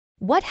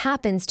What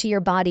happens to your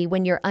body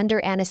when you're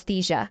under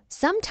anesthesia?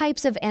 Some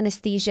types of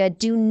anesthesia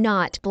do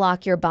not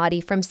block your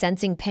body from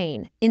sensing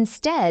pain.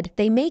 Instead,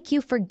 they make you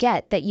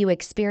forget that you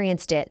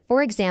experienced it.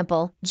 For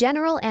example,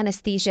 general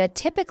anesthesia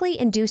typically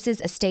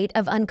induces a state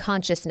of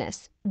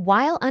unconsciousness.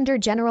 While under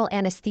general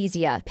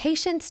anesthesia,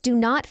 patients do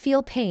not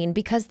feel pain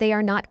because they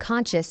are not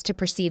conscious to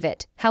perceive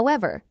it.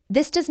 However,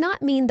 this does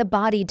not mean the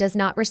body does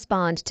not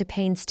respond to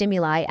pain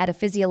stimuli at a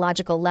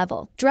physiological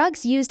level.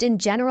 Drugs used in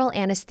general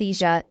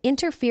anesthesia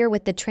interfere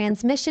with the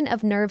transmission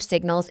of nerve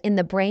signals in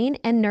the brain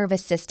and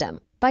nervous system.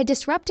 By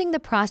disrupting the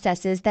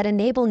processes that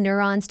enable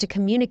neurons to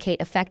communicate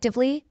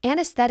effectively,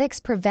 anesthetics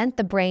prevent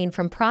the brain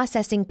from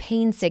processing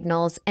pain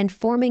signals and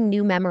forming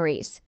new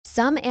memories.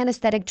 Some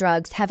anesthetic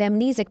drugs have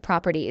amnesic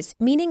properties,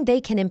 meaning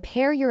they can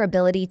impair your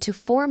ability to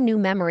form new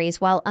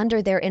memories while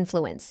under their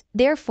influence.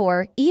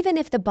 Therefore, even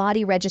if the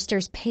body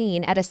registers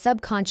pain at a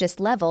subconscious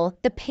level,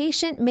 the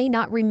patient may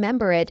not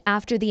remember it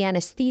after the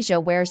anesthesia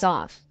wears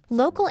off.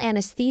 Local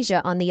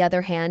anesthesia, on the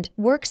other hand,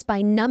 works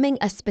by numbing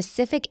a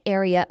specific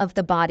area of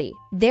the body,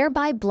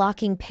 thereby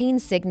blocking pain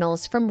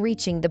signals from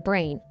reaching the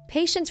brain.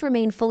 Patients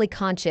remain fully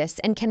conscious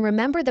and can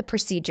remember the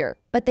procedure,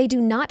 but they do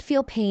not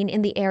feel pain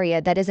in the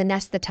area that is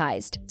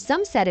anesthetized.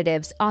 Some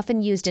sedatives,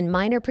 often used in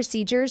minor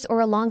procedures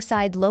or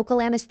alongside local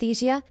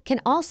anesthesia,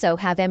 can also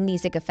have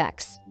amnesic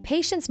effects.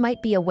 Patients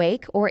might be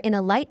awake or in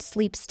a light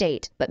sleep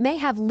state, but may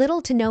have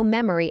little to no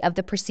memory of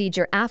the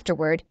procedure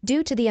afterward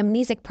due to the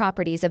amnesic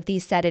properties of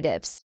these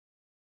sedatives.